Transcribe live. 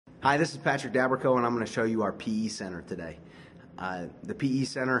Hi, this is Patrick Daberkow, and I'm going to show you our PE Center today. The PE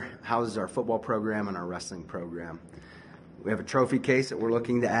Center houses our football program and our wrestling program. We have a trophy case that we're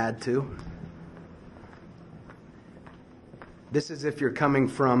looking to add to. This is if you're coming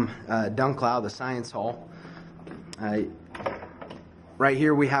from Dunklau, the Science Hall. Right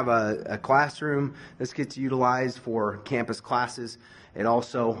here we have a classroom. This gets utilized for campus classes. It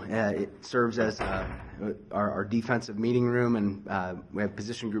also it serves as our defensive meeting room, and we have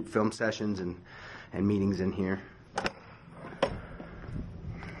position group film sessions and meetings in here.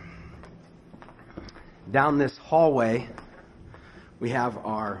 Down this hallway we have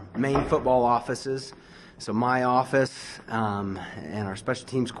our main football offices. So my office and our special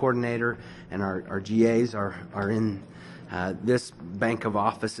teams coordinator and our GAs are in this bank of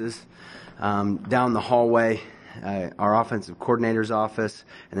offices. Down the hallway, our offensive coordinator's office,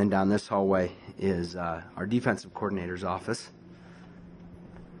 and then down this hallway is our defensive coordinator's office.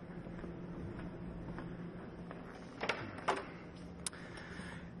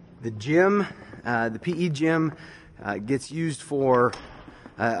 The gym, the PE gym, gets used for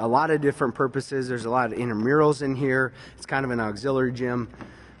a lot of different purposes. There's a lot of intramurals in here. It's kind of an auxiliary gym.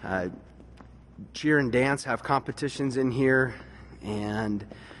 Cheer and dance have competitions in here, and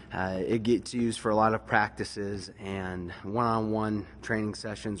it gets used for a lot of practices and one-on-one training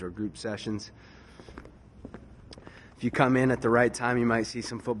sessions or group sessions. If you come in at the right time, you might see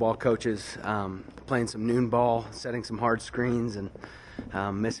some football coaches playing some noon ball, setting some hard screens, and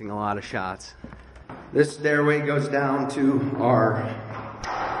missing a lot of shots. This stairway goes down to our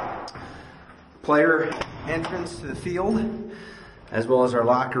player entrance to the field, as well as our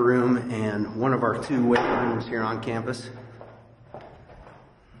locker room and one of our 2 weight rooms here on campus.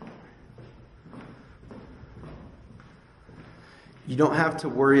 You don't have to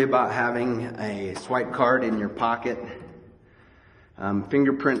worry about having a swipe card in your pocket.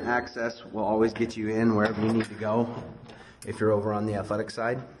 Fingerprint access will always get you in wherever you need to go if you're over on the athletic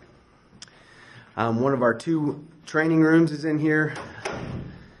side. One of our 2 training rooms is in here.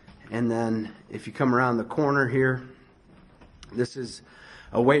 And then if you come around the corner here, this is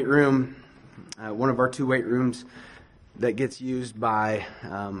a weight room, one of our 2 weight rooms that gets used by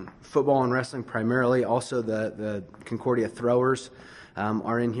football and wrestling primarily. Also the Concordia throwers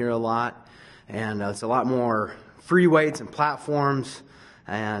are in here a lot. And it's a lot more free weights and platforms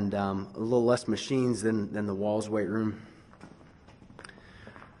and a little less machines than the Walls weight room.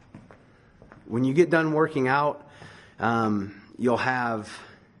 When you get done working out, you'll have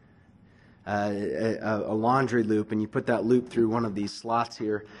a laundry loop, and you put that loop through one of these slots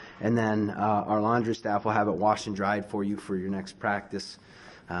here, and then our laundry staff will have it washed and dried for you for your next practice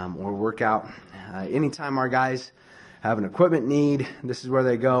or workout. Anytime our guys have an equipment need, this is where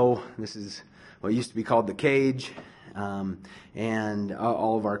they go. This is what used to be called the cage, and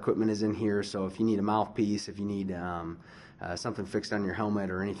all of our equipment is in here. So if you need a mouthpiece, if you need something fixed on your helmet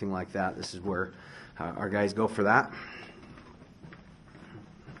or anything like that, this is where our guys go for that.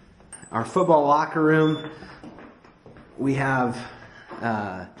 Our football locker room, we have,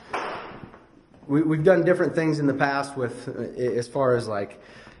 we've done different things in the past with, as far as like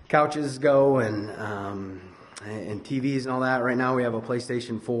couches go and TVs and all that. Right now we have a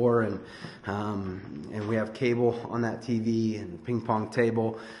PlayStation 4 and we have cable on that TV and ping pong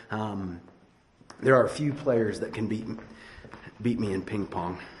table. There are a few players that can beat me in ping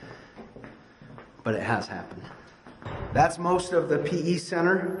pong, but it has happened. That's most of the PE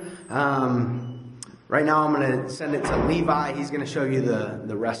Center. Right now I'm going to send it to Levi. He's going to show you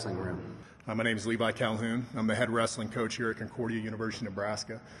the wrestling room. My name is Levi Calhoun. I'm the head wrestling coach here at Concordia, University of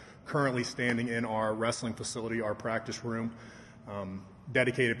Nebraska. Currently standing in our wrestling facility, our practice room.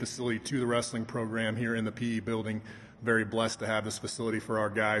 Dedicated facility to the wrestling program here in the PE building. Very blessed to have this facility for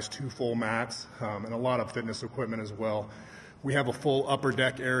our guys. 2 full mats and a lot of fitness equipment as well. We have a full upper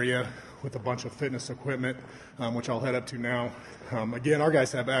deck area with a bunch of fitness equipment, which I'll head up to now. Again, our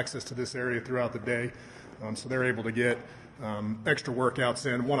guys have access to this area throughout the day, so they're able to get extra workouts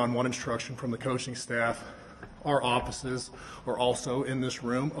in, one-on-one instruction from the coaching staff. Our offices are also in this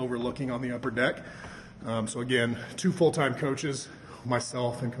room overlooking on the upper deck. So again, 2 full-time coaches,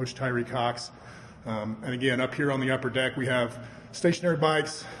 myself and Coach Tyree Cox. And again, up here on the upper deck, we have stationary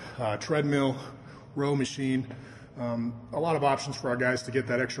bikes, treadmill, row machine, a lot of options for our guys to get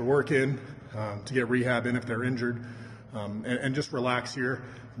that extra work in, to get rehab in if they're injured, and just relax here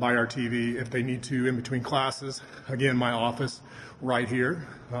by our TV if they need to in between classes. Again, my office right here.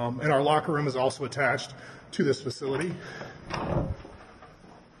 And our locker room is also attached to this facility.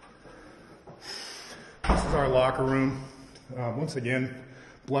 This is our locker room. Once again,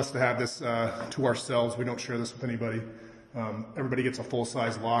 blessed to have this to ourselves. We don't share this with anybody Everybody gets a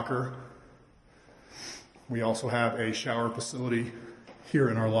full-size locker. We also have a shower facility here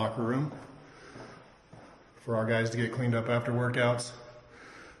in our locker room for our guys to get cleaned up after workouts.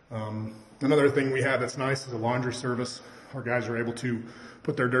 Another thing we have that's nice is a laundry service. Our guys are able to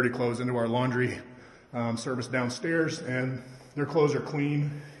put their dirty clothes into our laundry service downstairs, and their clothes are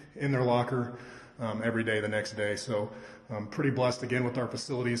clean in their locker every day the next day. So I'm pretty blessed again with our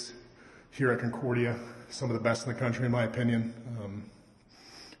facilities here at Concordia, some of the best in the country in my opinion.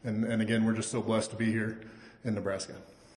 And again, we're just so blessed to be here in Nebraska.